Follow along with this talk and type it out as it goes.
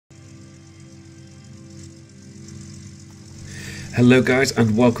Hello guys,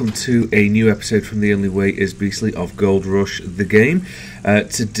 and welcome to a new episode from The Only Way Is Beastly of Gold Rush the game.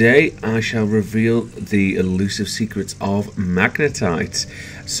 Today I shall reveal the elusive secrets of Magnetite.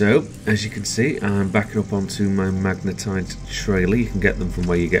 So, as you can see, I'm backing up onto my Magnetite trailer. You can get them from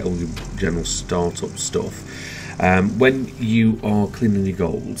where you get all your general startup stuff. When you are cleaning your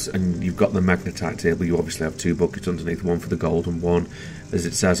golds and you've got the Magnetite table, you obviously have two buckets underneath, one for the gold and one, as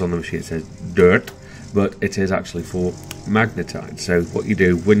it says on the machine, it says dirt. But it is actually for Magnetite. So what you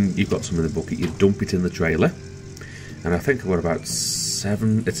do when you've got some in the bucket, you dump it in the trailer, and I think I've got about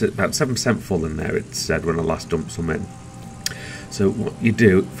 7% full in there, it said when I last dumped some in. So what you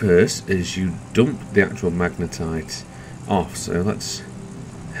do first is you dump the actual Magnetite off. So let's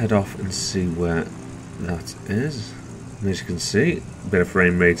head off and see where that is. And as you can see, a bit of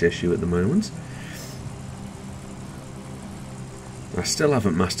frame rate issue at the moment. I still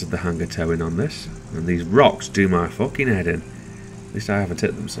haven't mastered the hanger towing on this, and these rocks do my fucking head in. At least I haven't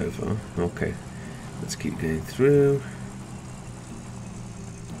hit them so far. Okay, let's keep going through.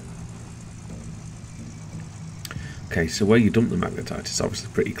 Okay, so where you dump the Magnetite is obviously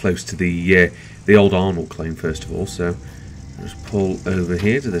pretty close to the old Arnold claim first of all, so just pull over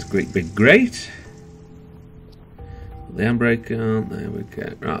here to this great big grate. Put the handbrake on, there we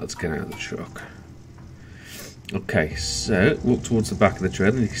go. Right, let's get out of the truck. Okay, so walk towards the back of the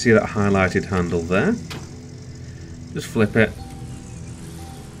trailer and you can see that highlighted handle there. Just flip it,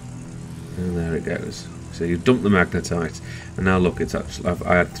 and there it goes. So you've dumped the Magnetite, and now look, it's actually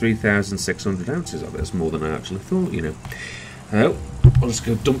I had 3,600 ounces of it. It's more than I actually thought, you know. So I'll just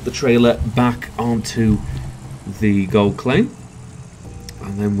go dump the trailer back onto the gold claim,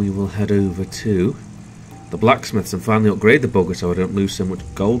 and then we will head over to the blacksmiths and finally upgrade the bugger so I don't lose so much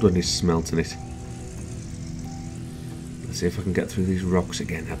gold when he's smelting it. Let's see if I can get through these rocks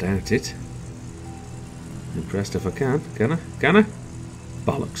again. I doubt it. Impressed if I can. Can I? Can I?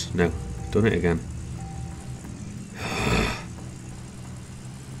 Bollocks. No. Done it again.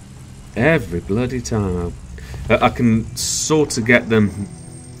 Every bloody time. I can sort of get them,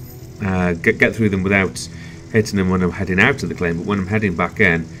 get through them without hitting them when I'm heading out of the claim, but when I'm heading back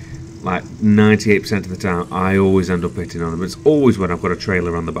in, like 98% of the time, I always end up hitting on them. It's always when I've got a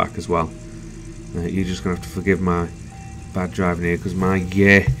trailer on the back as well. You're just going to have to forgive my bad driving here, because my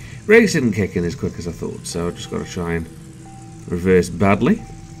race didn't kick in as quick as I thought, so I've just got to try and reverse badly.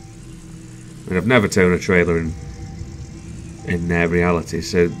 And I've never towed a trailer in reality,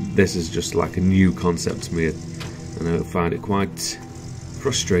 so this is just like a new concept to me, and I find it quite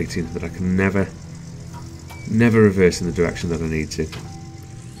frustrating that I can never reverse in the direction that I need to.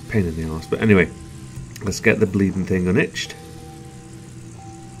 Pain in the arse. But anyway, let's get the bleeding thing unhitched.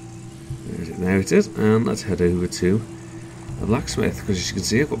 There it is, and let's head over to the blacksmith, because as you can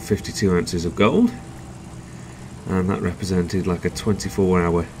see I've got 52 ounces of gold, and that represented like a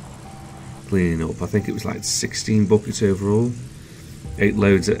 24-hour cleaning up. I think it was like 16 buckets overall,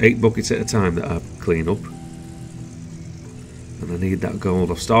 8 buckets at a time that I clean up, and I need that gold.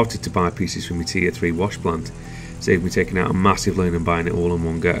 I've started to buy pieces from my tier 3 wash plant, saved me taking out a massive loan and buying it all in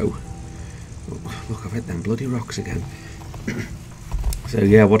one go. Look, I've hit them bloody rocks again. So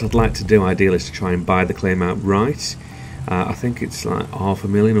yeah, what I'd like to do ideally is to try and buy the claim outright. I think it's like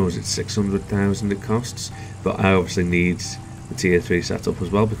 $500,000, or is it 600,000 it costs, but I obviously need the tier 3 setup as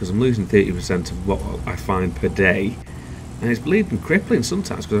well, because I'm losing 30% of what I find per day, and it's bleeding crippling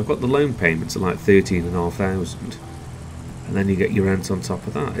sometimes, because I've got the loan payments at like 13,500, and then you get your rent on top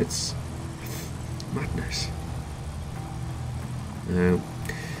of that. It's madness.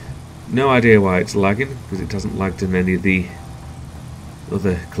 No idea why it's lagging, because it hasn't lagged in any of the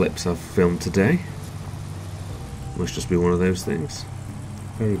other clips I've filmed today. Must just be one of those things.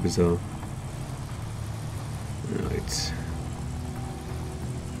 Very bizarre. Right.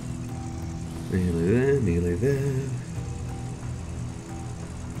 Nearly there, nearly there.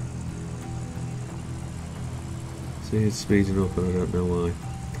 See, it's speeding up and I don't know why.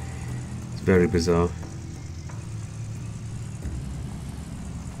 It's very bizarre.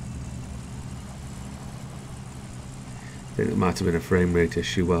 I think it might have been a frame rate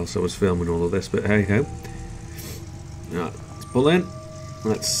issue whilst I was filming all of this, but hey ho. Right, let's pull in.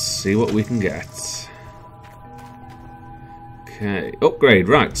 Let's see what we can get. Okay, upgrade.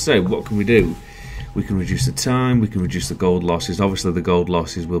 Right, so what can we do? We can reduce the time, we can reduce the gold losses. Obviously the gold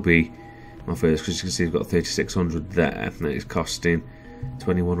losses will be my first, because you can see we've got 3,600 there, and it's costing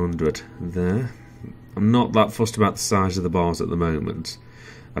 2,100 there. I'm not that fussed about the size of the bars at the moment.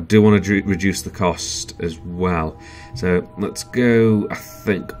 I do want to reduce the cost as well. So let's go, I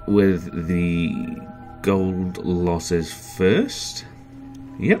think, with the gold losses first.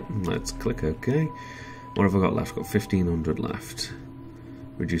 Yep, let's click OK. What have I got left? Got 1500 left.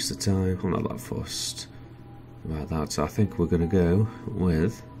 Reduce the time. I'm not that fussed about that, so I think we're going to go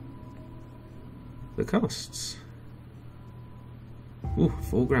with the costs. Ooh,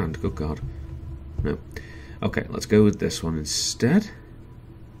 4 grand, good God. No. Okay, let's go with this one instead.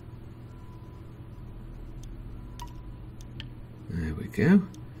 There we go.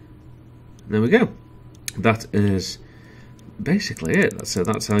 There we go. That is basically it. So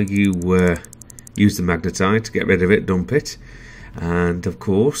that's how you use the magnetite to get rid of it, dump it, and of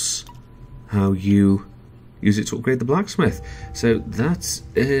course how you use it to upgrade the blacksmith. So that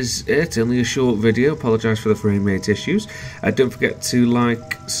is it. Only a short video. Apologise for the frame rate issues. Don't forget to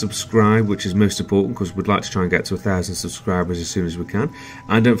like, subscribe, which is most important because we'd like to try and get to 1,000 subscribers as soon as we can.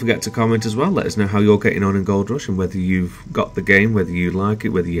 And don't forget to comment as well. Let us know how you're getting on in Gold Rush and whether you've got the game, whether you like it,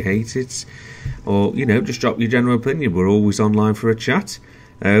 whether you hate it, or you know, just drop your general opinion. We're always online for a chat.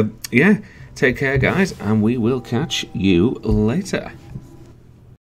 Yeah, take care guys, and we will catch you later.